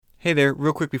Hey there,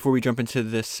 real quick before we jump into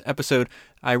this episode,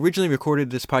 I originally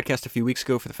recorded this podcast a few weeks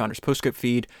ago for the Founders Postscript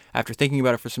feed. After thinking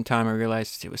about it for some time, I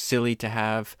realized it was silly to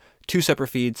have two separate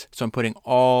feeds, so I'm putting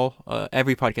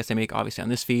every podcast I make, obviously, on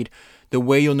this feed. The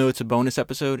way you'll know it's a bonus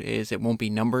episode is it won't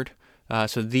be numbered.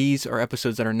 So these are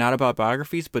episodes that are not about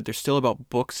biographies, but they're still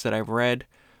about books that I've read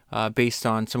based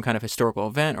on some kind of historical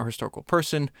event or historical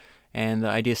person, and the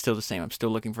idea is still the same. I'm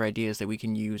still looking for ideas that we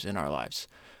can use in our lives.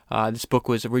 This book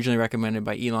was originally recommended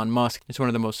by Elon Musk. It's one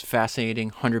of the most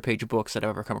fascinating 100-page books that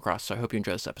I've ever come across, so I hope you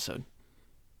enjoy this episode.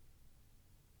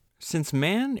 Since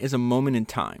man is a moment in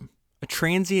time, a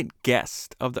transient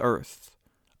guest of the earth,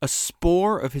 a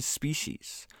spore of his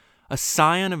species, a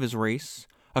scion of his race,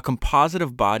 a composite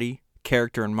of body,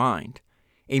 character, and mind,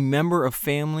 a member of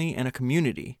family and a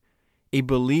community, a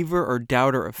believer or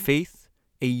doubter of faith,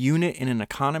 a unit in an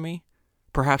economy,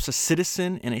 perhaps a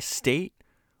citizen in a state,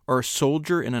 or a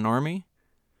soldier in an army,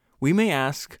 we may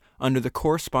ask under the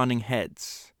corresponding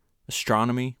heads: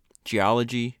 astronomy,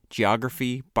 geology,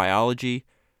 geography, biology,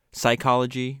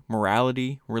 psychology,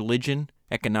 morality, religion,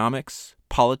 economics,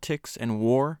 politics, and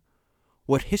war,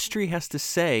 what history has to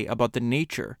say about the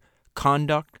nature,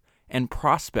 conduct, and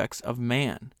prospects of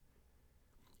man.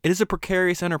 It is a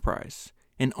precarious enterprise,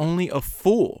 and only a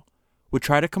fool would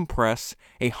try to compress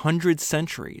 100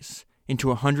 centuries into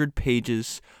 100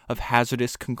 pages of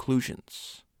hazardous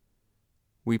conclusions.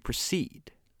 We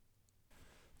proceed.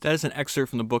 That is an excerpt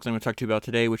from the book that I'm going to talk to you about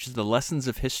today, which is The Lessons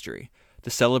of History, the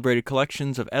celebrated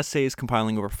collections of essays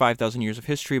compiling over 5,000 years of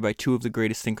history by two of the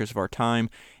greatest thinkers of our time,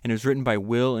 and it was written by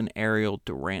Will and Ariel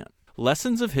Durant.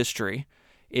 Lessons of History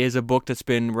is a book that's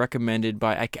been recommended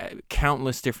by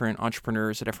countless different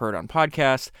entrepreneurs that I've heard on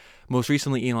podcasts. Most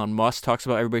recently, Elon Musk talks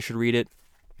about everybody should read it.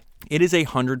 It is a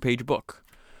 100-page book.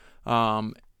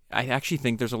 I actually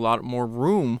think there's a lot more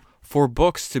room for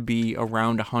books to be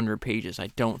around 100 pages. I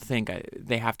don't think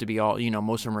they have to be all,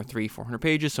 most of them are 300-400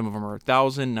 pages. Some of them are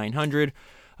 1,000, 900.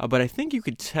 But I think you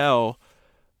could tell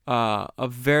a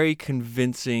very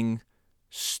convincing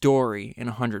story in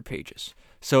 100 pages.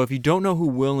 So if you don't know who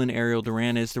Will and Ariel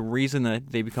Durant is, the reason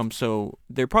that they become so,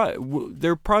 they're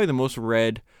probably the most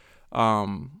read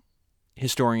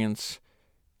historians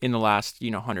in the last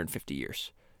 150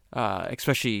 years.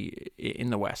 Especially in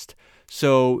the West.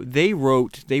 So they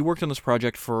worked on this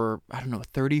project for,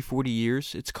 30, 40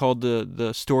 years. It's called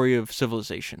the Story of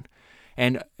Civilization.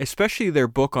 And especially their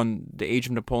book on the Age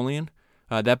of Napoleon.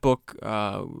 That book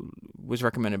was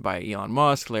recommended by Elon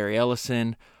Musk, Larry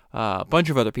Ellison, a bunch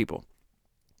of other people.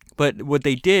 But what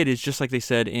they did is, just like they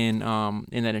said in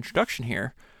that introduction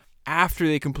here, after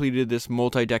they completed this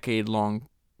multi-decade long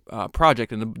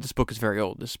project, and this book is very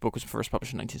old. This book was first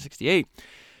published in 1968.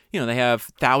 They have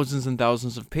thousands and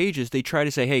thousands of pages. They try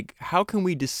to say, hey, how can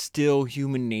we distill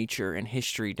human nature and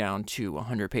history down to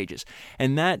 100 pages?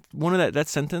 And that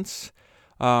sentence,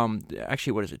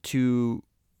 actually, what is it?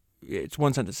 It's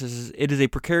one sentence. It is a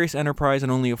precarious enterprise,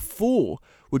 and only a fool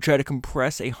would try to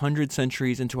compress 100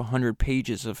 centuries into 100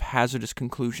 pages of hazardous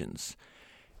conclusions.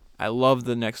 I love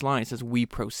the next line. It says, we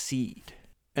proceed.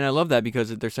 And I love that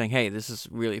because they're saying, hey, this is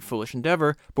really a foolish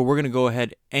endeavor, but we're going to go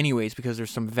ahead anyways because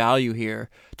there's some value here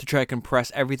to try to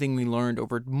compress everything we learned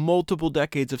over multiple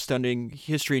decades of studying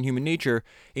history and human nature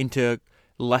into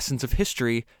lessons of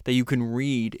history that you can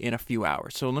read in a few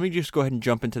hours. So let me just go ahead and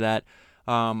jump into that.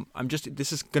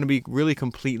 This is going to be really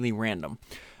completely random.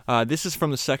 This is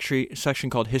from the section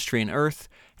called History and Earth,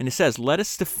 and it says, let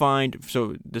us define,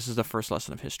 so this is the first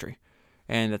lesson of history.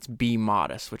 And that's be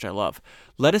modest, which I love.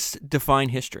 Let us define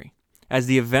history, as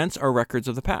the events are records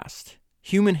of the past.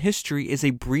 Human history is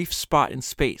a brief spot in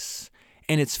space,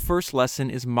 and its first lesson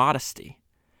is modesty.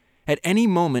 At any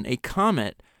moment, a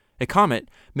comet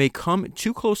may come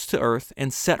too close to Earth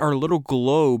and set our little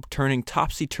globe turning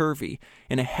topsy-turvy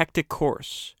in a hectic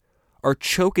course, or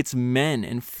choke its men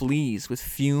and fleas with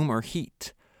fume or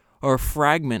heat, or a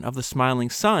fragment of the smiling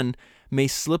sun may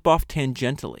slip off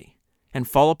tangentially and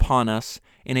fall upon us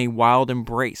in a wild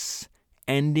embrace,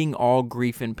 ending all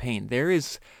grief and pain.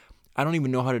 I don't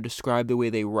even know how to describe the way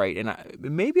they write, and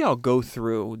maybe I'll go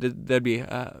through, that'd be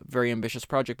a very ambitious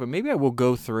project, but maybe I will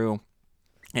go through,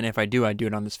 and if I do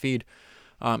it on this feed,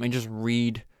 and just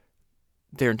read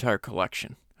their entire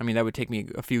collection. I mean, that would take me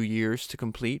a few years to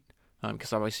complete,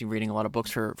 because I'm obviously reading a lot of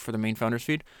books for the main Founders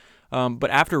feed. But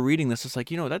after reading this, it's like,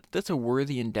 that's a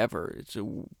worthy endeavor. It's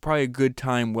probably a good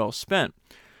time well spent.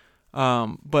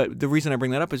 But the reason I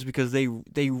bring that up is because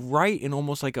they write in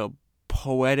almost like a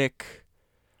poetic,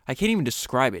 I can't even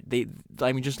describe it.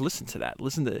 Just listen to that.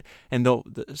 And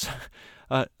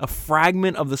A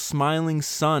fragment of the smiling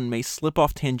sun may slip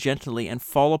off tangentially and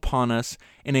fall upon us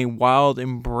in a wild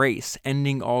embrace,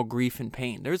 ending all grief and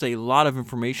pain. There's a lot of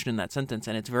information in that sentence,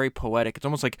 and it's very poetic. It's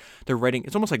almost like they're writing.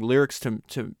 It's almost like lyrics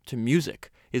to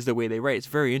music is the way they write. It's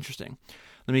very interesting.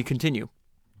 Let me continue.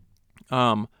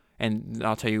 And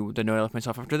I'll tell you the note I left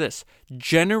myself after this.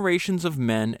 Generations of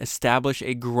men establish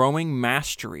a growing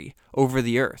mastery over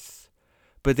the earth,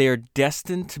 but they are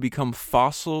destined to become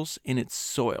fossils in its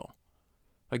soil.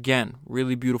 Again,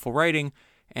 really beautiful writing,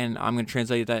 and I'm going to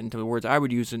translate that into the words I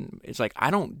would use. And it's like,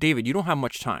 David, you don't have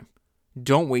much time.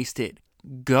 Don't waste it.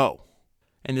 Go.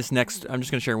 And this next, I'm just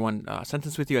going to share one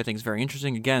sentence with you I think is very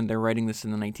interesting. Again, they're writing this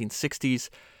in the 1960s.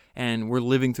 And we're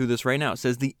living through this right now. It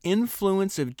says the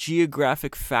influence of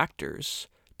geographic factors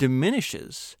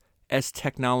diminishes as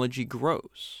technology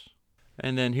grows.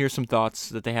 And then here's some thoughts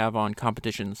that they have on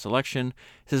competition and selection.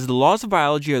 It says the laws of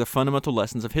biology are the fundamental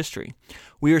lessons of history.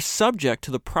 We are subject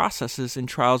to the processes and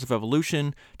trials of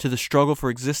evolution, to the struggle for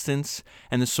existence,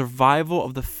 and the survival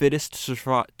of the fittest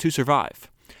to survive.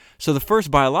 So the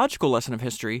first biological lesson of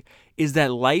history is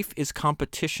that life is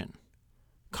competition.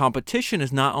 Competition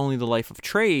is not only the life of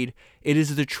trade, it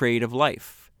is the trade of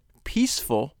life.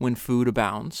 Peaceful when food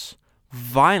abounds,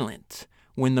 violent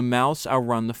when the mouths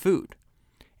outrun the food.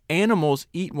 Animals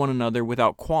eat one another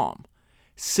without qualm.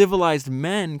 Civilized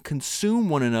men consume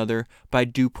one another by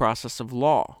due process of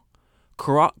law.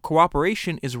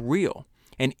 Cooperation is real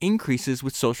and increases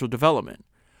with social development,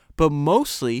 but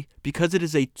mostly because it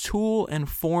is a tool and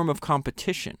form of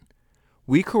competition.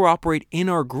 We cooperate in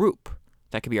our group.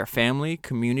 That could be our family,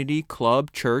 community,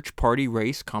 club, church, party,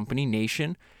 race, company,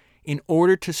 nation, in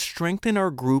order to strengthen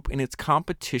our group in its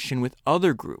competition with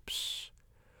other groups.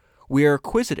 We are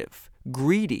acquisitive,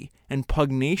 greedy, and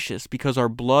pugnacious because our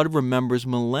blood remembers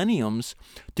millenniums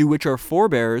through which our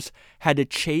forebears had to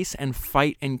chase and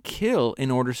fight and kill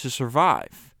in order to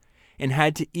survive, and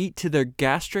had to eat to their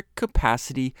gastric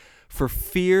capacity for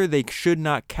fear they should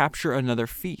not capture another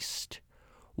feast.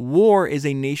 War is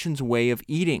a nation's way of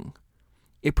eating.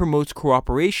 It promotes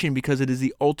cooperation because it is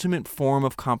the ultimate form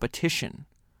of competition.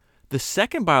 The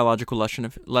second biological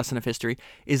lesson of history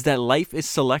is that life is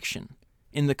selection.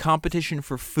 In the competition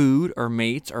for food or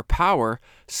mates or power,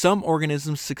 some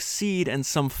organisms succeed and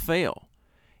some fail.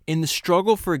 In the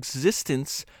struggle for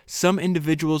existence, some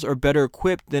individuals are better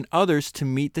equipped than others to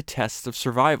meet the tests of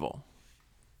survival.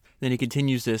 Then he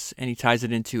continues this and he ties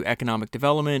it into economic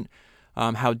development,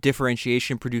 how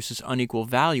differentiation produces unequal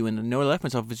value. And the note I left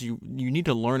myself is you need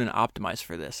to learn and optimize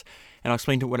for this. And I'll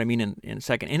explain to what I mean in a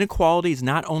second. Inequality is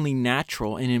not only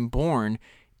natural and inborn,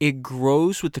 it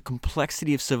grows with the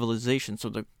complexity of civilization. So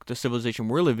the civilization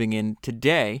we're living in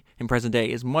today, in present day,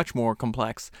 is much more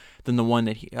complex than the one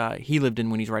that he lived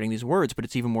in when he's writing these words, but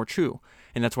it's even more true.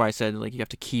 And that's why I said, like, you have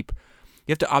to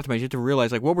optimize, you have to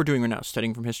realize, like, what we're doing right now,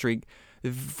 studying from history.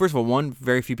 First of all, one,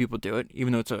 very few people do it,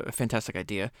 even though it's a fantastic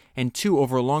idea. And two,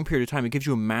 over a long period of time, it gives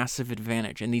you a massive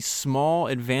advantage. And these small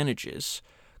advantages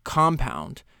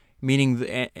compound, meaning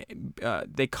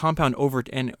they compound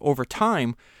over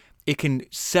time, it can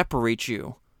separate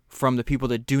you from the people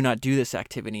that do not do this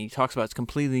activity. He talks about it's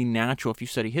completely natural if you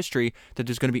study history that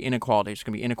there's going to be inequality. There's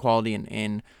going to be inequality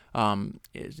in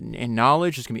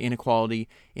knowledge. There's going to be inequality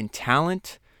in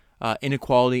talent.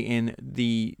 Inequality in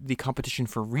the competition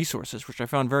for resources, which I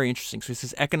found very interesting. So he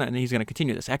says, and he's going to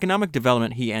continue this. Economic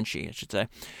development, he and she, I should say.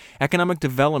 Economic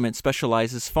development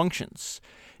specializes functions,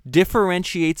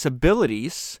 differentiates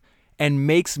abilities, and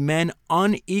makes men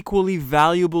unequally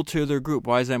valuable to their group.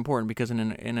 Why is that important? Because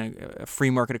in a free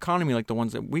market economy like the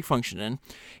ones that we function in,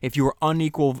 if you are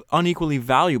unequally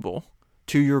valuable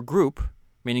to your group,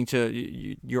 meaning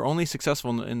you're only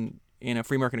successful in a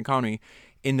free market economy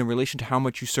in the relation to how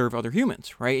much you serve other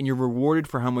humans, right? And you're rewarded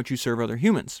for how much you serve other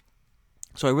humans.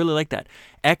 So I really like that.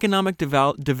 Economic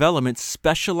development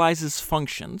specializes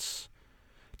functions,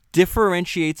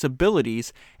 differentiates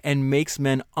abilities, and makes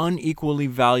men unequally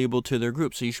valuable to their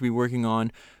group. So you should be working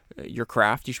on your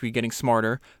craft. You should be getting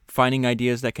smarter, finding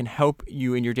ideas that can help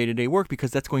you in your day-to-day work, because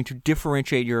that's going to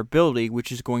differentiate your ability,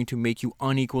 which is going to make you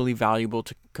unequally valuable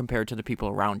compared to the people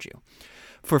around you.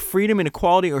 For freedom and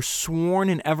equality are sworn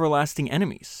and everlasting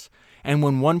enemies, and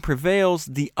when one prevails,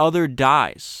 the other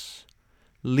dies.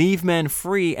 Leave men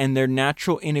free, and their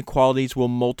natural inequalities will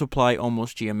multiply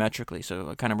almost geometrically. So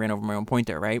I kind of ran over my own point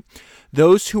there, right?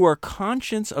 Those who are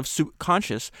conscious of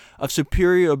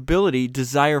superior ability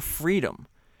desire freedom,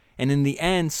 and in the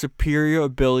end, superior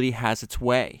ability has its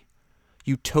way.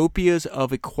 Utopias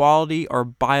of equality are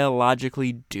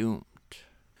biologically doomed.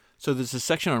 So there's a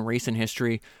section on race and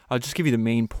history. I'll just give you the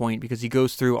main point because he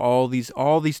goes through all these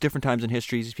different times in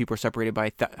history. These people are separated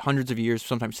by hundreds of years,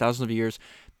 sometimes thousands of years.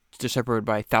 They're separated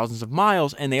by thousands of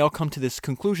miles, and they all come to this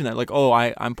conclusion that, like, oh,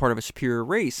 I'm part of a superior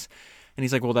race. And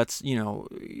he's like, well, that's,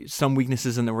 some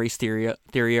weaknesses in the race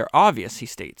theory are obvious, he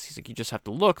states. He's like, you just have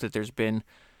to look that there's been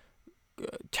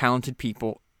talented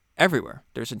people everywhere.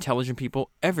 There's intelligent people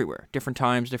everywhere. Different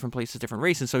times, different places, different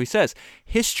races. So he says,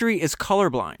 history is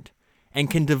colorblind and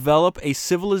can develop a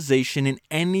civilization in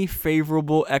any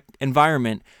favorable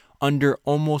environment under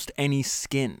almost any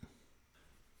skin.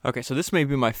 Okay, so this may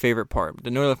be my favorite part.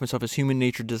 The note I left myself is human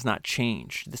nature does not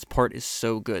change. This part is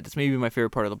so good. This may be my favorite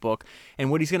part of the book. And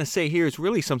what he's going to say here is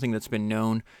really something that's been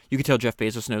known. You can tell Jeff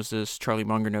Bezos knows this, Charlie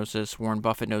Munger knows this, Warren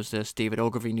Buffett knows this, David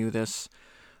Ogilvy knew this.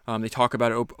 They talk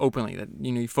about it openly, that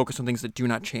you focus on things that do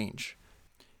not change.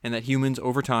 And that humans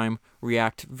over time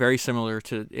react very similar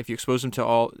to if you expose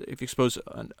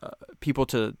people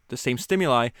to the same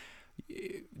stimuli,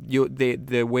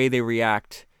 the way they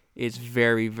react is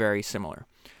very, very similar.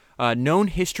 Known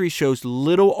history shows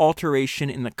little alteration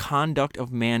in the conduct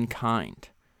of mankind.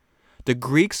 The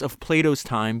Greeks of Plato's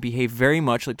time behaved very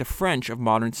much like the French of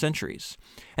modern centuries,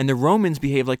 and the Romans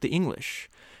behaved like the English.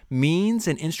 Means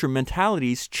and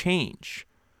instrumentalities change.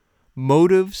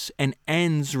 Motives and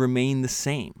ends remain the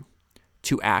same.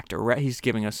 To act or rest, he's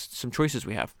giving us some choices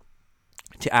we have.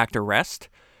 To act or rest,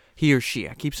 he or she.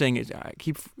 I keep saying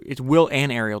it's Will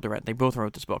and Ariel Durant. They both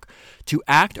wrote this book. To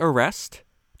act or rest,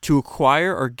 to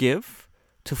acquire or give,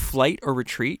 to flight or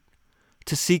retreat,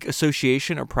 to seek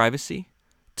association or privacy,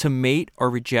 to mate or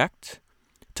reject,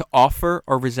 to offer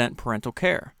or resent parental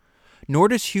care. Nor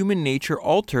does human nature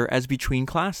alter as between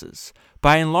classes.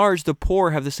 By and large, the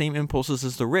poor have the same impulses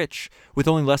as the rich, with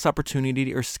only less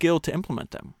opportunity or skill to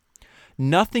implement them.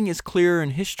 Nothing is clearer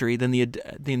in history than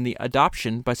the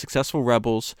adoption by successful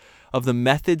rebels of the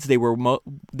methods they were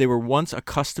once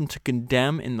accustomed to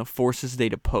condemn in the forces they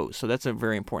depose. So that's a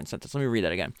very important sentence. Let me read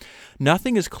that again.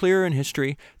 Nothing is clearer in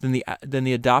history than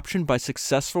the adoption by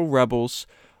successful rebels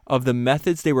of the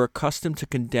methods they were accustomed to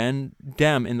condemn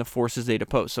in the forces they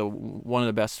depose. So one of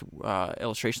the best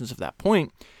illustrations of that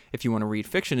point, if you want to read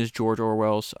fiction, is George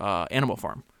Orwell's Animal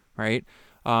Farm, right?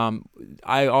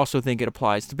 I also think it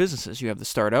applies to businesses. You have the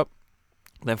startup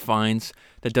that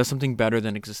does something better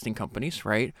than existing companies,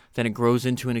 right? Then it grows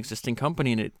into an existing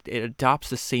company and it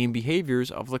adopts the same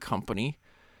behaviors of the company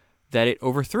that it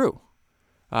overthrew.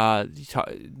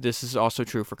 This is also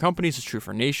true for companies, it's true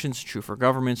for nations, it's true for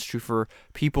governments, it's true for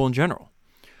people in general.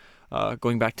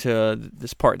 Going back to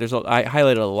this part, I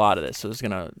highlighted a lot of this, so this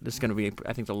is gonna be,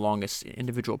 I think, the longest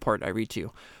individual part I read to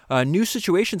you. New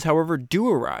situations, however, do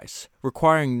arise,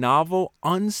 requiring novel,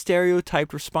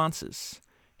 unstereotyped responses.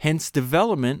 Hence,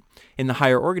 development in the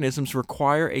higher organisms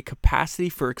require a capacity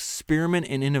for experiment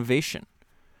and innovation.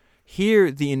 Here,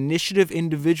 the initiative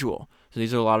individual. So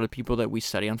these are a lot of the people that we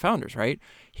study on founders, right?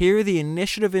 Here, the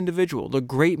initiative individual, the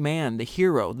great man, the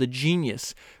hero, the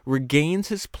genius, regains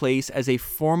his place as a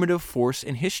formative force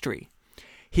in history.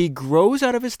 He grows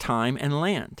out of his time and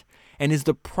land, and is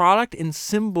the product and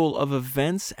symbol of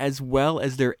events as well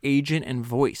as their agent and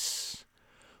voice.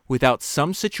 Without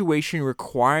some situation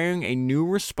requiring a new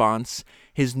response,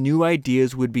 his new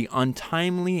ideas would be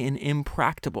untimely and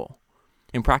impracticable.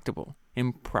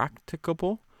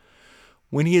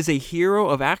 When he is a hero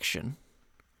of action,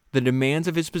 the demands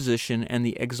of his position and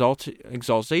the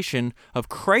exaltation of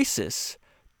crisis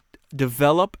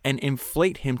develop and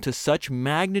inflate him to such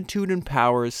magnitude and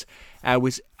powers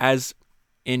as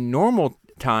in normal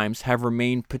times have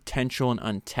remained potential and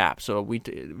untapped. So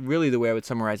really the way I would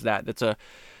summarize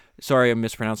sorry I'm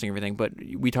mispronouncing everything, but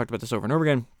we talked about this over and over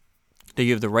again, that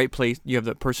you have the right place, you have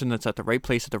the person that's at the right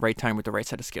place at the right time with the right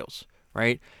set of skills,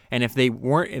 right? And if they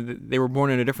were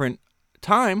born in a different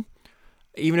time,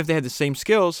 even if they had the same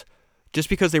skills, just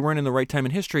because they weren't in the right time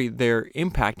in history, their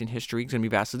impact in history is going to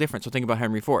be vastly different. So think about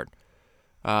Henry Ford.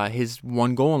 His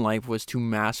one goal in life was to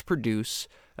mass produce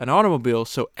an automobile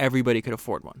so everybody could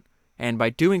afford one. And by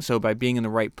doing so, by being in the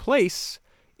right place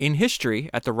in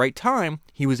history at the right time,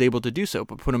 he was able to do so.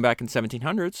 But put him back in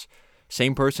 1700s,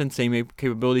 same person, same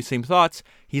capability, same thoughts,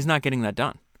 he's not getting that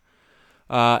done.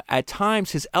 At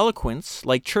times, his eloquence,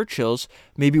 like Churchill's,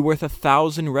 may be worth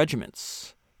 1,000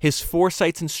 regiments. His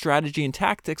foresights and strategy and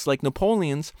tactics, like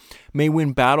Napoleon's, may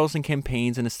win battles and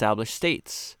campaigns in established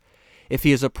states. If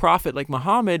he is a prophet like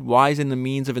Muhammad, wise in the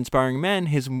means of inspiring men,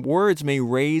 his words may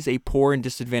raise a poor and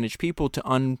disadvantaged people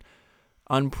to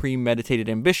unpremeditated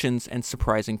ambitions and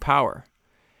surprising power.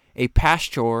 A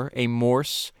Pasteur, a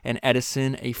Morse, an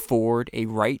Edison, a Ford, a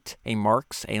Wright, a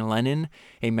Marx, a Lenin,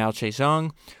 a Mao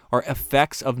Zedong are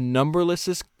effects of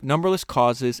numberless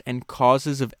causes and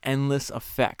causes of endless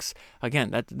effects.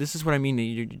 Again, this is what I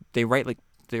mean. They write like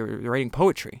they're writing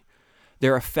poetry.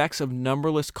 They're effects of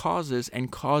numberless causes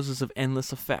and causes of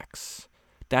endless effects.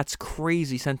 That's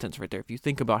crazy sentence right there. If you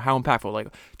think about how impactful, like,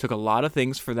 it took a lot of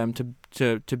things for them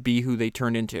to be who they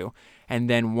turned into, and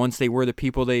then once they were the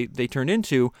people they turned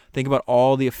into, think about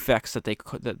all the effects that they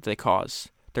cause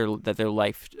their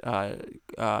life,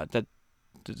 that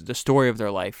the story of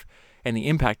their life and the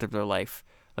impact of their life,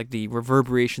 like the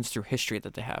reverberations through history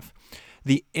that they have.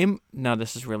 Now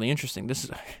this is really interesting.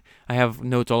 I have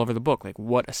notes all over the book. Like,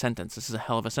 what a sentence! This is a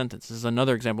hell of a sentence. This is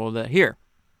another example of that here.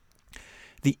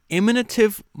 The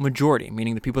imitative majority,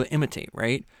 meaning the people that imitate,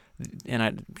 right? And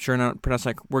I'm sure I'm not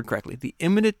pronouncing that word correctly. The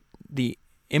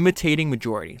imitating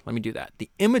majority. Let me do that. The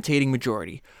imitating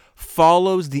majority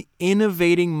follows the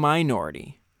innovating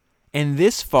minority, and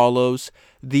this follows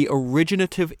the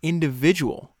originative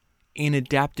individual in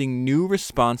adapting new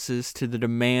responses to the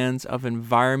demands of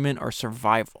environment or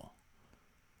survival.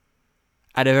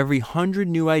 Out of every 100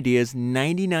 new ideas,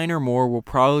 99 or more will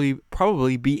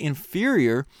probably be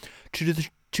inferior to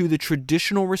the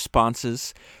traditional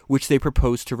responses which they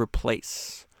propose to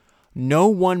replace. No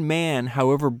one man,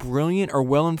 however brilliant or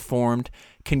well-informed,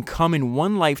 can come in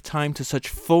one lifetime to such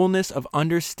fullness of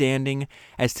understanding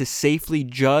as to safely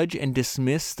judge and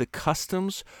dismiss the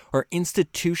customs or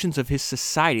institutions of his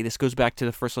society. This goes back to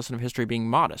the first lesson of history being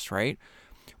modest, right?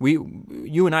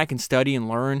 You and I can study and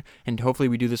learn, and hopefully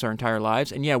we do this our entire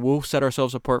lives, and yeah, we'll set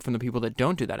ourselves apart from the people that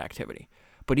don't do that activity.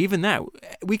 But even that,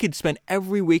 we could spend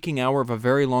every waking hour of a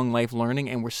very long life learning,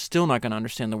 and we're still not going to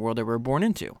understand the world that we're born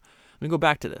into. Let me go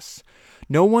back to this.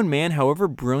 No one man, however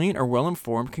brilliant or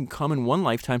well-informed, can come in one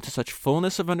lifetime to such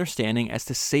fullness of understanding as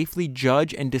to safely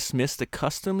judge and dismiss the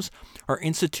customs or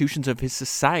institutions of his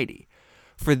society.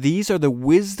 For these are the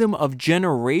wisdom of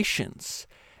generations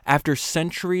after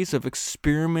centuries of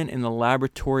experiment in the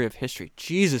laboratory of history.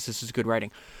 Jesus, this is good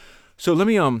writing. So let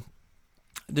me,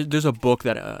 there's a book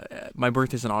that, my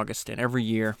birthday's in August, and every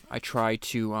year I try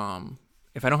to,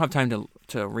 if I don't have time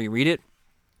to reread it,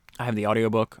 I have the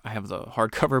audiobook, I have the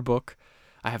hardcover book,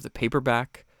 I have the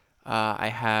paperback, I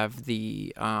have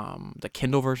the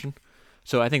Kindle version.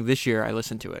 So I think this year I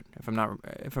listened to it, if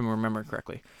I'm remembering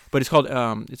correctly. But it's called,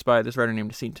 it's by this writer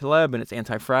named Nassim Taleb, and it's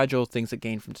Anti-Fragile: Things That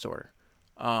Gain from Disorder.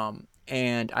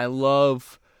 And I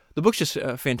love, the book's just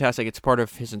fantastic. It's part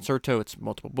of his Inserto. It's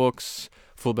multiple books: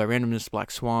 Fooled by Randomness, Black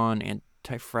Swan,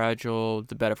 Anti-Fragile,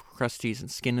 The Bed of Crustaceans,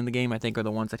 and Skin in the Game, I think, are the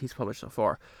ones that he's published so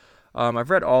far. I've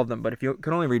read all of them, but if you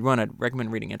can only read one, I'd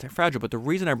recommend reading Anti-Fragile. But the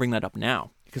reason I bring that up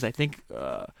now, because I think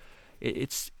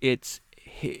it's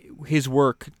his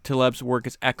work, Taleb's work,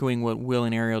 is echoing what Will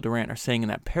and Ariel Durant are saying in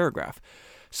that paragraph.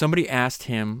 Somebody asked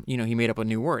him, he made up a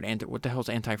new word. What the hell is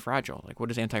anti-fragile? Like,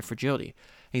 what is anti-fragility?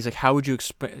 And he's like, how would you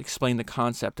explain the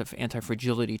concept of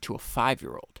anti-fragility to a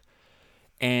 5-year-old?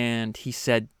 And he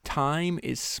said, time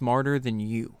is smarter than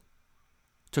you.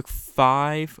 It took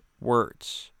 5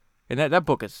 words. And that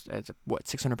book is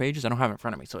 600 pages? I don't have it in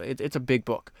front of me. So it's a big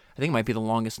book. I think it might be the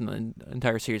longest in the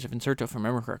entire series of Inserto, if I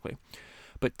remember correctly.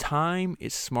 But time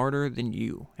is smarter than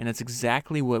you. And that's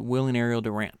exactly what Will and Ariel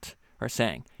Durant are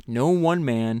saying. No one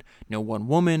man, no one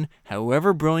woman,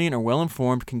 however brilliant or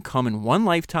well-informed, can come in one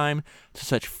lifetime to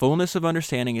such fullness of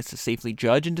understanding as to safely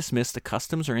judge and dismiss the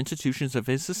customs or institutions of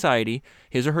his society,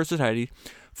 his or her society,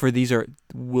 for these are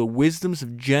the wisdoms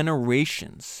of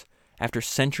generations after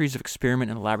centuries of experiment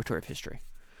in the laboratory of history.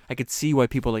 I could see why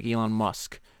people like Elon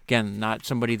Musk, again, not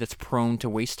somebody that's prone to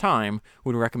waste time,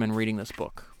 would recommend reading this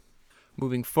book.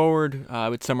 Moving forward, I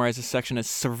would summarize this section as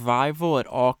survival at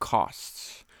all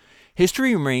costs.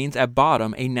 History remains, at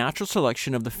bottom, a natural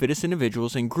selection of the fittest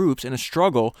individuals and groups in a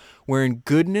struggle wherein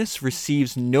goodness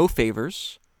receives no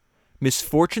favors,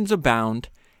 misfortunes abound,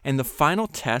 and the final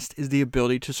test is the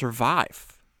ability to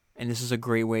survive. And this is a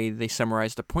great way they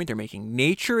summarize the point they're making.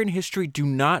 Nature and history do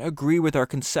not agree with our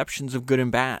conceptions of good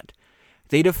and bad.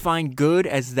 They define good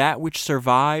as that which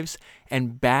survives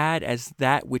and bad as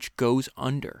that which goes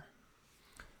under.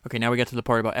 Okay, now we get to the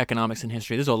part about economics and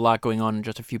history. There's a lot going on in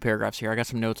just a few paragraphs here. I got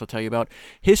some notes I'll tell you about.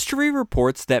 History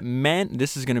reports that men,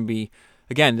 this is going to be,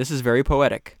 again, this is very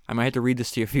poetic. I might have to read this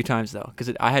to you a few times, though,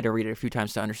 because I had to read it a few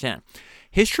times to understand.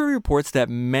 History reports that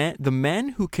the men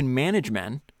who can manage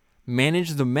men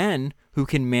manage the men who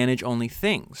can manage only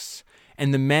things,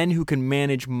 and the men who can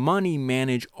manage money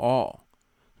manage all.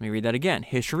 Let me read that again.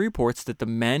 History reports that the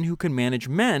men who can manage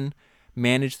men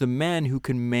manage the men who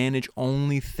can manage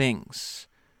only things.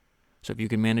 So if you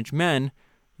can manage men,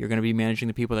 You're going to be managing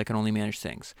the people that can only manage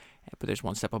things. But there's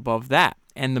one step above that.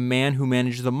 And the man who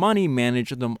manages the money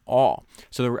manages them all.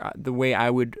 So the way I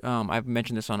would, I've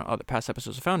mentioned this on other past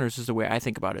episodes of Founders, is the way I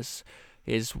think about it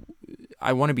is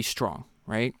I want to be strong,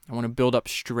 right? I want to build up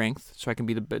strength so I can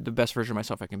be the best version of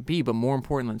myself I can be. But more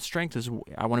important than strength is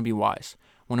I want to be wise.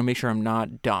 I want to make sure I'm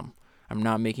not dumb. I'm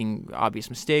not making obvious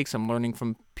mistakes. I'm learning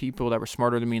from people that were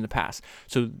smarter than me in the past.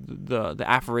 So the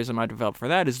aphorism I developed for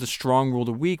that is the strong rule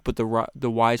the weak, but the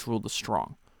wise rule the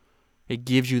strong. It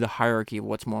gives you the hierarchy of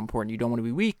what's more important. You don't want to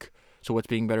be weak, so what's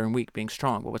being better than weak? Being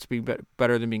strong. But what's being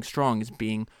better than being strong is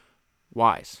being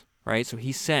wise, right? So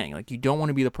he's saying, like, you don't want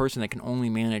to be the person that can only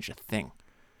manage a thing.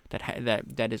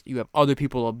 That is, you have other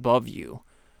people above you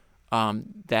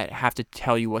that have to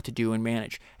tell you what to do and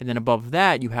manage. And then above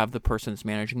that, you have the person that's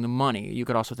managing the money. You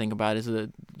could also think about it as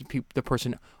the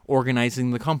person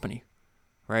organizing the company,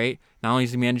 right? Not only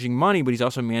is he managing money, but he's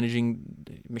also managing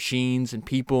machines and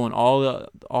people and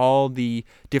all the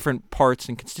different parts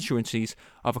and constituencies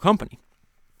of a company.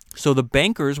 So the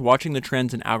bankers watching the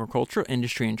trends in agriculture,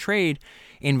 industry, and trade,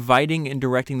 inviting and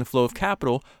directing the flow of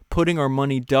capital, putting our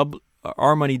money doubly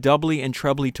and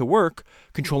trebly to work,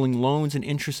 controlling loans and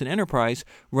interest in enterprise,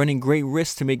 running great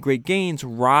risks to make great gains,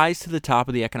 rise to the top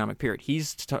of the economic period.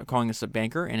 He's calling us a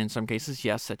banker, and in some cases,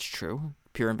 yes, that's true.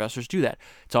 Pure investors do that.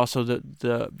 It's also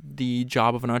the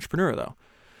job of an entrepreneur, though.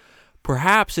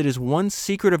 Perhaps it is one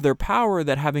secret of their power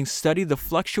that, having studied the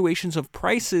fluctuations of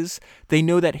prices, they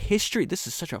know that history. This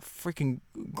is such a freaking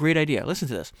great idea. Listen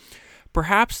to this.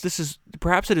 Perhaps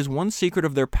it is one secret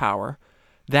of their power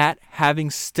that, having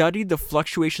studied the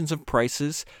fluctuations of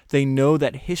prices, they know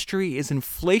that history is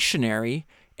inflationary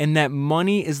and that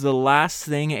money is the last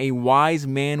thing a wise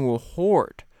man will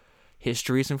hoard.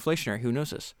 History is inflationary. Who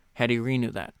knows this? Hetty Green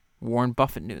knew that. Warren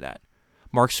Buffett knew that.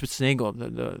 Mark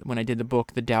Spitznagel, when I did the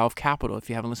book, The Tao of Capital, if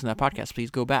you haven't listened to that podcast,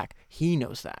 please go back. He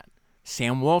knows that.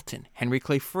 Sam Walton, Henry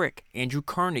Clay Frick, Andrew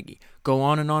Carnegie, go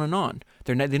on and on and on.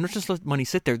 They don't just let money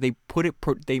sit there. They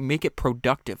make it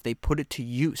productive. They put it to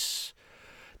use.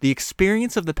 The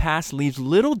experience of the past leaves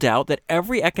little doubt that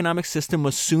every economic system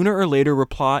must sooner or later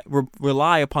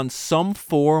rely upon some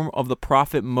form of the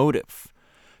profit motive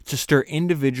to stir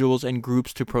individuals and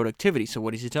groups to productivity. So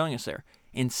what is he telling us there?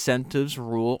 Incentives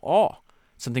rule all.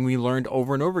 Something we learned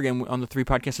over and over again on the 3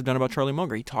 podcasts I've done about Charlie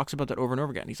Munger. He talks about that over and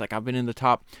over again. He's like, I've been in the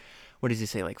top, what does he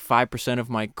say, like 5% of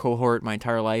my cohort my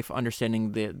entire life,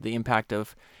 understanding the impact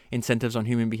of incentives on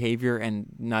human behavior, and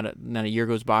not a year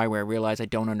goes by where I realize I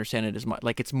don't understand it as much.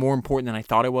 Like, it's more important than I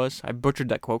thought it was. I butchered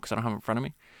that quote because I don't have it in front of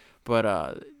me.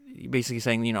 But basically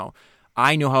saying,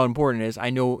 I know how important it is.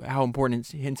 I know how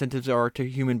important incentives are to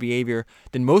human behavior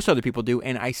than most other people do,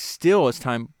 and I still, as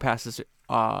time passes,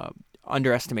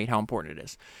 underestimate how important it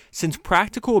is. Since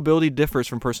practical ability differs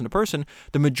from person to person,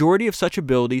 the majority of such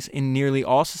abilities in nearly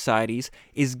all societies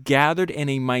is gathered in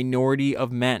a minority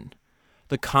of men.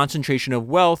 The concentration of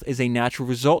wealth is a natural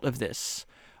result of this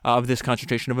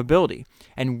concentration of ability,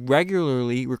 and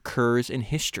regularly recurs in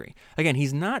history. Again,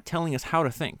 he's not telling us how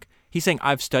to think. He's saying,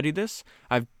 I've studied this,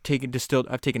 I've taken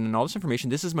in all this information,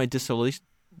 this is my distillation,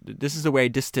 this is the way I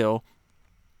distill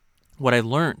what I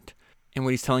learned. And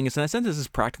what he's telling us in that sentence is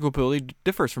practical ability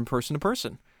differs from person to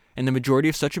person. And the majority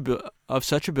of such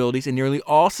abilities in nearly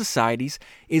all societies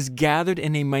is gathered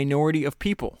in a minority of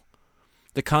people.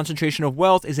 The concentration of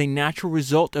wealth is a natural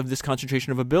result of this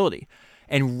concentration of ability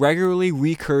and regularly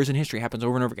recurs in history. It happens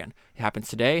over and over again. It happens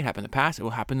today, it happened in the past, it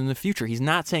will happen in the future. He's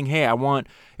not saying, hey, I want,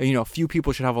 a few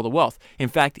people should have all the wealth. In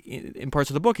fact, in parts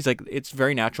of the book, he's like, it's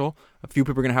very natural. A few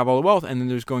people are going to have all the wealth, and then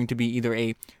there's going to be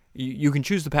either you can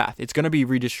choose the path. It's going to be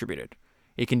redistributed.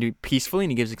 It can do peacefully,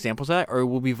 and he gives examples of that, or it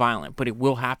will be violent, but it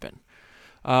will happen.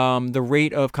 The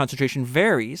rate of concentration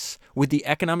varies with the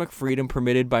economic freedom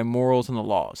permitted by morals and the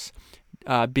laws.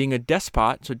 Being a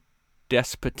despot, so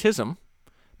despotism,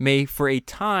 may for a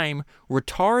time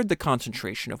retard the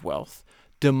concentration of wealth.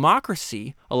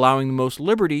 Democracy, allowing the most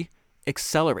liberty,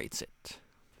 accelerates it.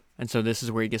 And so this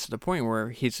is where he gets to the point where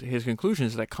his conclusion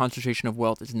is that concentration of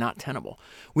wealth is not tenable.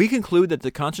 We conclude that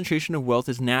the concentration of wealth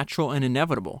is natural and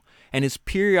inevitable, and is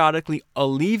periodically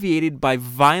alleviated by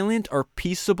violent or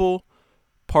peaceable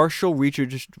partial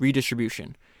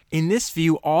redistribution. In this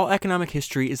view, all economic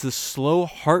history is the slow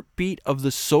heartbeat of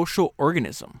the social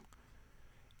organism,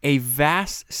 a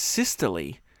vast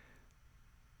systole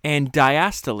and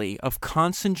diastole of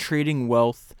concentrating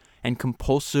wealth and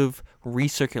compulsive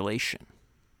recirculation.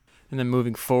 And then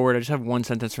moving forward, I just have one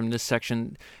sentence from this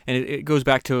section, and it goes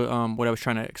back to what I was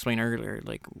trying to explain earlier,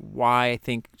 like why I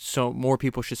think more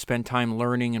people should spend time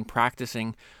learning and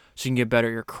practicing so you can get better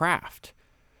at your craft.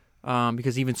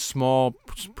 Because even small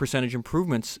percentage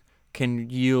improvements can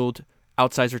yield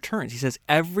outsized returns. He says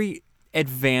every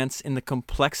advance in the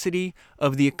complexity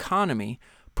of the economy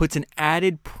puts an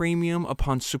added premium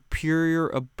upon superior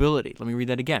ability. Let me read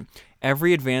that again.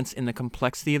 Every advance in the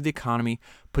complexity of the economy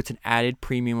puts an added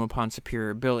premium upon superior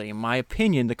ability. In my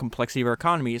opinion, the complexity of our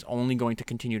economy is only going to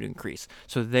continue to increase.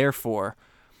 So therefore,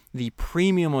 the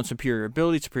premium on superior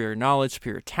ability, superior knowledge,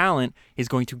 superior talent is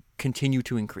going to continue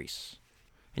to increase.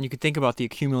 And you can think about the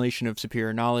accumulation of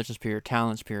superior knowledge and superior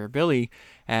talent, superior ability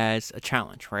as a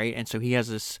challenge, right? And so he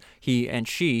and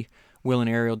she, Will and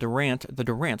Ariel Durant, the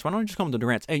Durants. Why don't I just call them the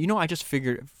Durants? Hey, I just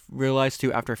realized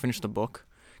too after I finished the book,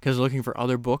 because I was looking for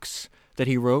other books that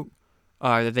they wrote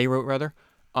rather.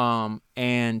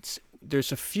 And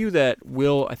there's a few that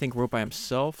Will, I think, wrote by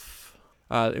himself.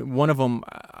 One of them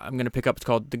I'm going to pick up. It's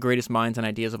called The Greatest Minds and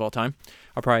Ideas of All Time.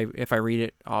 I'll probably, if I read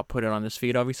it, I'll put it on this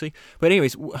feed, obviously. But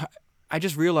anyways, I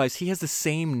just realized he has the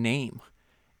same name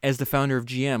as the founder of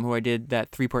GM, who I did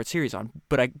that 3-part series on,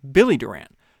 Billy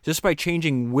Durant. Just by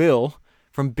changing Will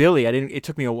from Billy, it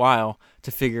took me a while to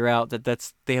figure out that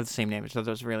they have the same name. So that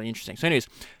was really interesting. So anyways,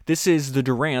 this is the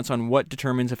Durants on what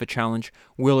determines if a challenge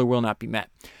will or will not be met.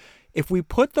 If we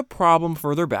put the problem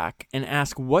further back and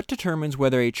ask what determines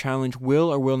whether a challenge will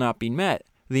or will not be met,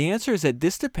 the answer is that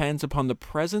this depends upon the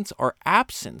presence or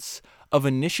absence of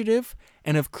initiative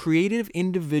and of creative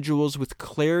individuals with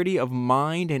clarity of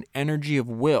mind and energy of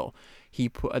will.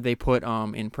 They put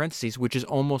in parentheses, which is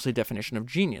almost a definition of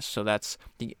genius. So that's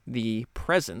the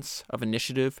presence of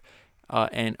initiative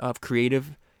and of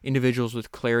creative individuals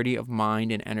with clarity of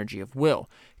mind and energy of will,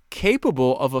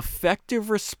 capable of effective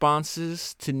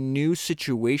responses to new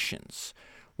situations,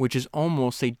 which is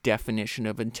almost a definition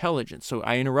of intelligence. So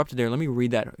I interrupted there. Let me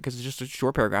read that because it's just a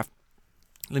short paragraph.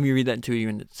 Let me read that to you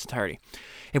in its entirety.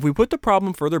 If we put the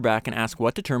problem further back and ask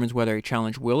what determines whether a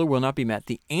challenge will or will not be met,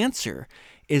 the answer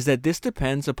is that this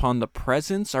depends upon the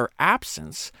presence or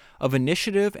absence of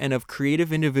initiative and of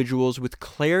creative individuals with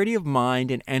clarity of mind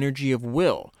and energy of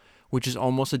will, which is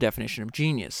almost a definition of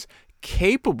genius,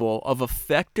 capable of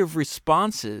effective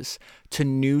responses to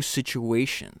new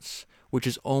situations, which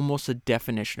is almost a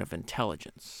definition of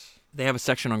intelligence. They have a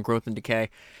section on growth and decay,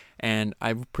 and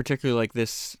I particularly like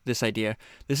this idea.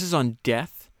 This is on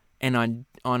death and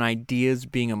on ideas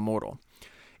being immortal.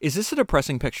 Is this a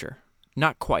depressing picture?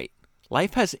 Not quite.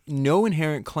 Life has no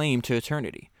inherent claim to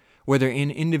eternity, whether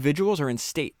in individuals or in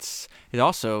states. It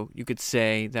also, you could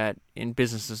say that in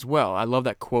business as well. I love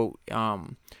that quote.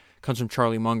 Comes from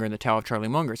Charlie Munger in the Tao of Charlie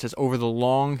Munger. It says, over the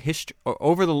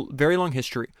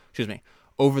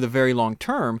very long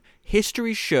term,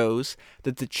 history shows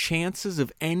that the chances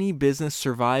of any business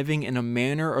surviving in a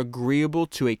manner agreeable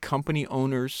to a company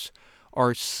owners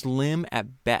are slim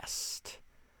at best.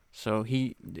 So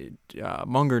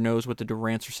Munger knows what the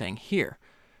Durants are saying here,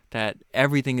 that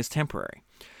everything is temporary.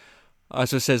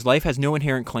 So it says, life has no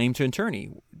inherent claim to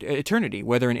eternity,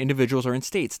 whether in individuals or in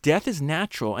states. Death is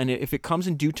natural, and if it comes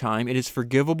in due time, it is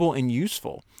forgivable and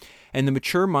useful, and the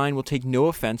mature mind will take no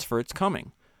offense for its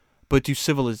coming. But do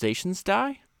civilizations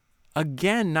die?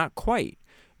 Again, not quite.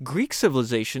 Greek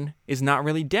civilization is not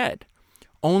really dead.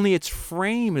 Only its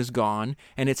frame is gone,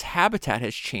 and its habitat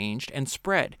has changed and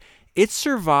spread. It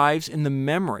survives in the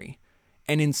memory,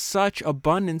 and in such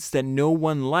abundance that no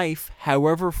one life,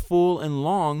 however full and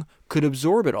long, could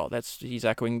absorb it all.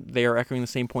 They are echoing the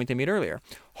same point they made earlier.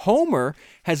 Homer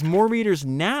has more readers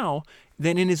now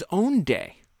than in his own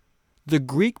day. The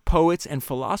Greek poets and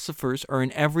philosophers are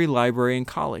in every library and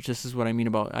college. This is what I mean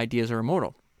about ideas are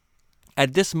immortal.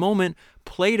 At this moment,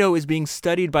 Plato is being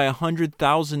studied by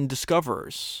 100,000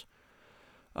 discoverers.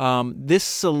 This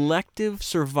selective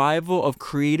survival of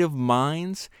creative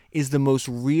minds is the most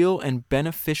real and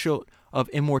beneficial of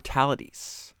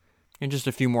immortalities. And just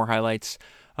a few more highlights.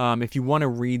 If you want to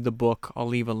read the book, I'll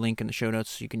leave a link in the show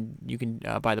notes so you can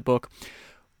buy the book.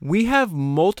 We have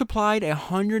multiplied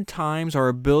 100 times our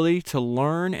ability to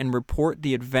learn and report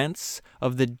the events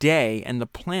of the day and the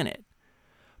planet.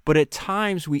 But at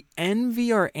times we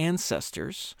envy our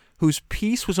ancestors whose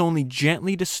peace was only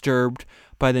gently disturbed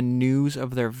by the news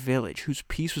of their village, whose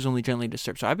peace was only gently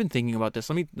disturbed. So I've been thinking about this.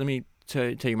 Let me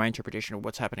tell you my interpretation of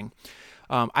what's happening.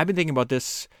 I've been thinking about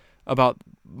this, about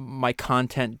my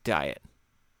content diet.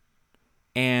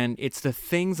 And it's the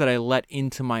things that I let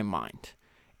into my mind.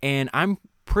 And I'm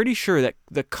pretty sure that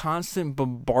the constant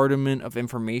bombardment of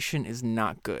information is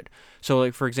not good. So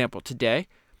like, for example, today,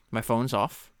 my phone's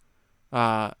off.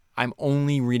 I'm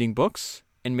only reading books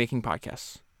and making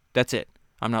podcasts. That's it.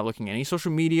 I'm not looking at any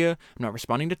social media. I'm not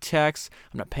responding to texts.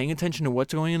 I'm not paying attention to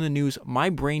what's going on in the news. My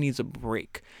brain needs a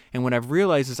break. And what I've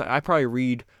realized is I probably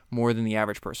read more than the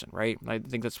average person, right? I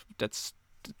think that's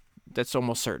That's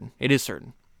almost certain. It is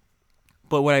certain.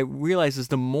 But what I realize is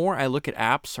the more I look at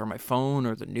apps or my phone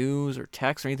or the news or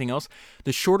text or anything else,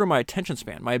 the shorter my attention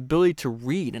span, my ability to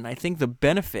read. And I think the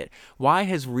benefit, why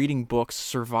has reading books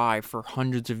survived for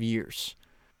hundreds of years?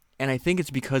 And I think it's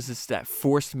because it's that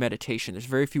forced meditation. There's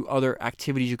very few other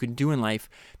activities you can do in life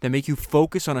that make you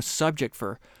focus on a subject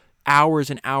for hours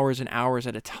and hours and hours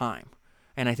at a time.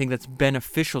 And I think that's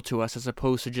beneficial to us as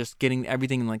opposed to just getting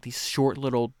everything in like these short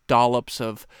little dollops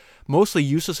of mostly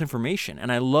useless information.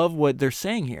 And I love what they're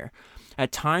saying here.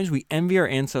 At times, we envy our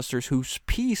ancestors whose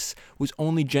peace was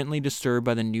only gently disturbed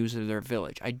by the news of their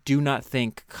village. I do not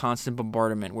think constant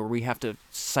bombardment, where we have to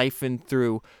siphon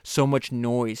through so much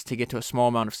noise to get to a small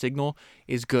amount of signal,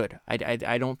 is good.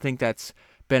 I don't think that's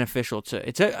beneficial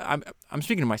to. I'm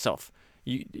speaking to myself.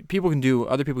 Other people can do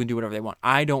whatever they want.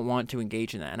 I don't want to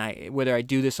engage in that, and whether I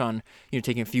do this on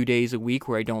taking a few days a week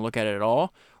where I don't look at it at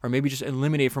all, or maybe just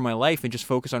eliminate it from my life and just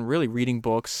focus on really reading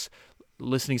books,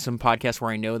 listening to some podcasts where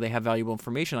I know they have valuable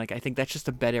information. Like, I think that's just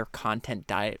a better content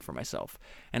diet for myself,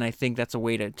 and I think that's a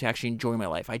way to actually enjoy my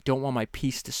life. I don't want my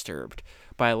peace disturbed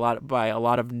by a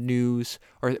lot of news.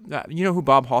 Or you know who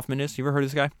Bob Hoffman is? You ever heard of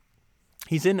this guy?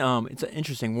 He's in it's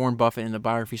interesting. Warren Buffett in the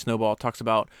biography Snowball talks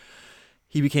about.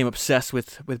 He became obsessed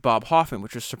with Bob Hoffman,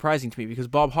 which was surprising to me because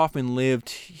Bob Hoffman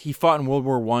he fought in World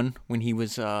War I when he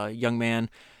was a young man.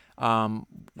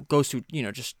 Goes through,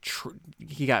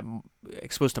 he got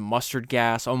exposed to mustard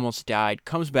gas, almost died,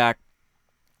 comes back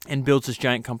and builds this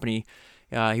giant company.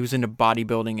 He was into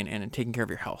bodybuilding and taking care of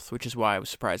your health, which is why I was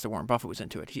surprised that Warren Buffett was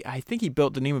into it. I think he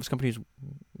built, the name of his company is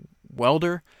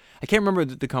Welder. I can't remember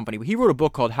the company, but he wrote a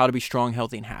book called How to Be Strong,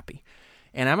 Healthy, and Happy.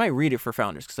 And I might read it for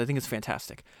founders because I think it's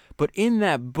fantastic. But in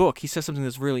that book, he says something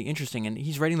that's really interesting. And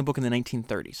he's writing the book in the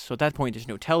 1930s. So at that point, there's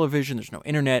no television, there's no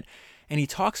internet. And he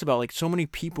talks about like so many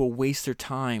people waste their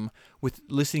time with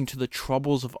listening to the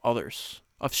troubles of others,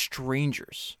 of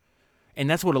strangers. And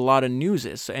that's what a lot of news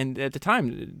is. And at the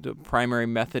time, the primary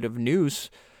method of news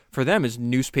for them is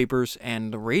newspapers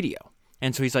and the radio.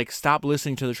 And so he's like, stop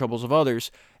listening to the troubles of others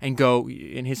and go,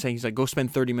 in his saying, he's like, go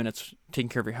spend 30 minutes taking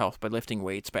care of your health by lifting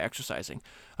weights, by exercising.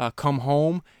 Come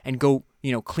home and go,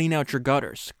 clean out your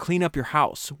gutters, clean up your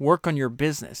house, work on your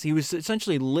business. He was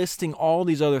essentially listing all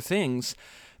these other things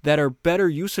that are better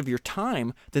use of your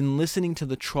time than listening to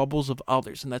the troubles of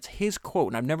others. And that's his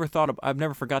quote. And I've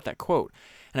never forgot that quote.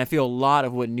 And I feel a lot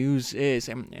of what news is.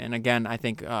 And again, I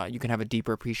think you can have a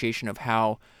deeper appreciation of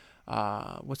how,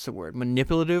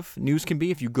 manipulative news can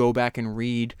be if you go back and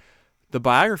read the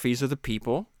biographies of the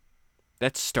people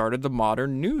that started the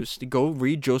modern news. Go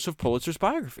read Joseph Pulitzer's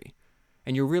biography.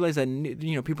 And you'll realize that,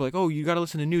 people are like, oh, you got to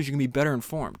listen to news, you can be better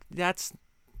informed. That's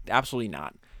absolutely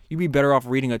not. You'd be better off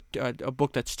reading a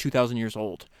book that's 2,000 years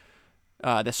old,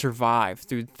 that survived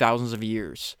through thousands of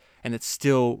years, and it's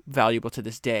still valuable to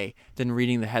this day than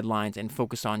reading the headlines and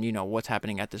focus on, what's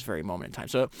happening at this very moment in time.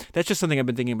 So that's just something I've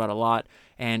been thinking about a lot.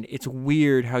 And it's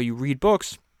weird how you read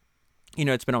books,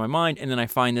 it's been on my mind. And then I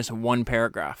find this one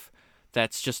paragraph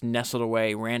that's just nestled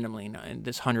away randomly in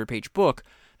this 100-page book.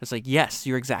 It's like, yes,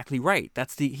 you're exactly right.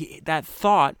 That's that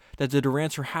thought that the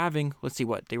Durants were having. Let's see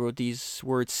what they wrote these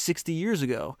words 60 years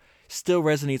ago still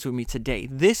resonates with me today.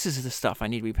 This is the stuff I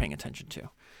need to be paying attention to.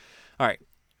 All right.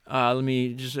 Let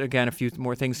me just, again, a few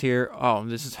more things here.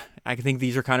 I think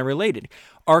these are kind of related.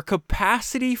 Our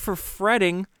capacity for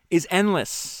fretting is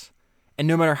endless. And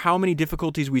no matter how many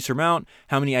difficulties we surmount,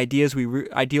 how many ideals we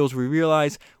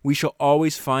realize, we shall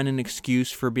always find an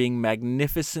excuse for being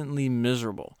magnificently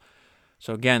miserable.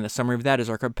 So again, the summary of that is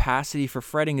our capacity for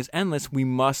fretting is endless. We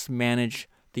must manage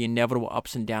the inevitable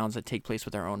ups and downs that take place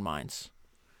with our own minds.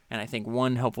 And I think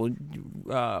one helpful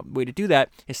way to do that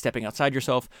is stepping outside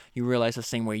yourself. You realize the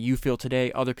same way you feel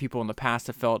today, other people in the past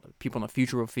have felt, people in the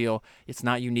future will feel. It's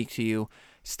not unique to you.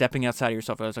 Stepping outside of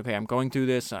yourself, it's okay, I'm going through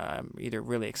this. I'm either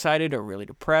really excited or really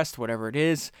depressed, whatever it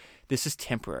is. This is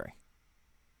temporary.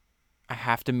 I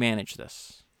have to manage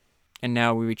this. And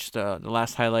now we reached the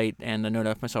last highlight, and the note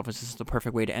of myself is this is the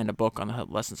perfect way to end a book on the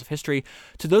lessons of history.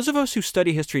 To those of us who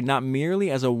study history not merely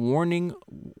as a warning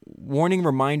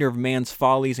reminder of man's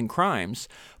follies and crimes,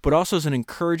 but also as an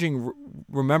encouraging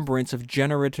remembrance of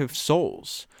generative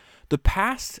souls. The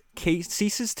past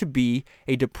ceases to be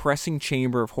a depressing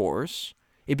chamber of horrors.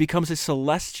 It becomes a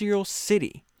celestial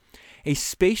city, a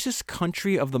spacious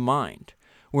country of the mind,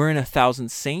 wherein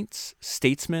 1,000 saints,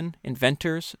 statesmen,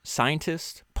 inventors,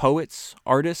 scientists, poets,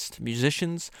 artists,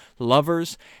 musicians,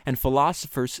 lovers, and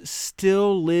philosophers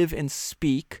still live and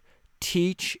speak,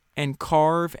 teach and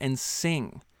carve and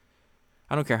sing.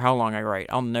 I don't care how long I write.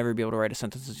 I'll never be able to write a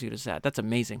sentence as good as that. That's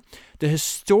amazing. The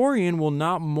historian will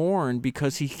not mourn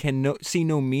because he can see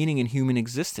no meaning in human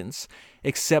existence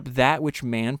except that which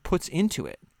man puts into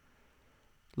it.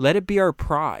 Let it be our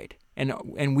pride,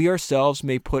 and we ourselves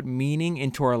may put meaning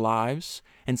into our lives,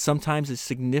 and sometimes a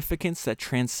significance that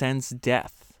transcends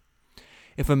death.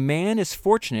 If a man is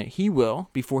fortunate, he will,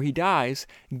 before he dies,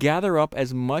 gather up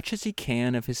as much as he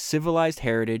can of his civilized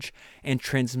heritage and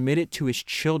transmit it to his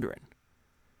children.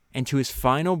 And to his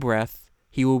final breath,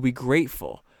 he will be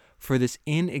grateful for this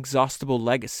inexhaustible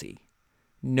legacy,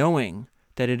 knowing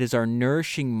that it is our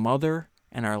nourishing mother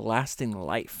and our lasting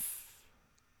life.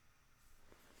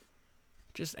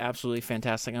 Just absolutely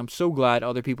fantastic. I'm so glad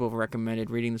other people have recommended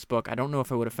reading this book. I don't know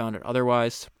if I would have found it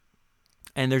otherwise.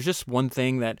 And there's just one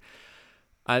thing that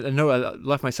I know I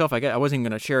left myself. I wasn't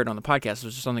going to share it on the podcast. It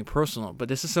was just something personal. But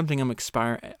this is something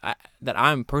that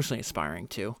I'm personally aspiring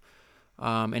to.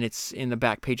 And it's in the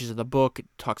back pages of the book. It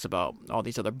talks about all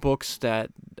these other books that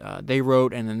they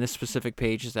wrote. And then this specific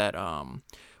page is that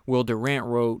Will Durant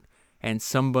wrote. And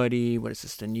somebody,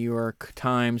 the New York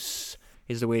Times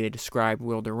is the way they describe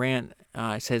Will Durant.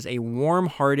 It says, a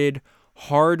warm-hearted,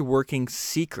 hard-working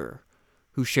seeker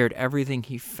who shared everything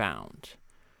he found.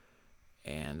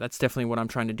 And that's definitely what I'm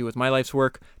trying to do with my life's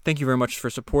work. Thank you very much for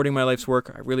supporting my life's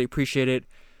work. I really appreciate it.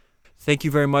 Thank you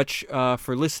very much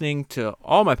for listening to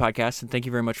all my podcasts, and thank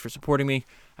you very much for supporting me.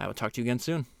 I will talk to you again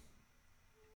soon.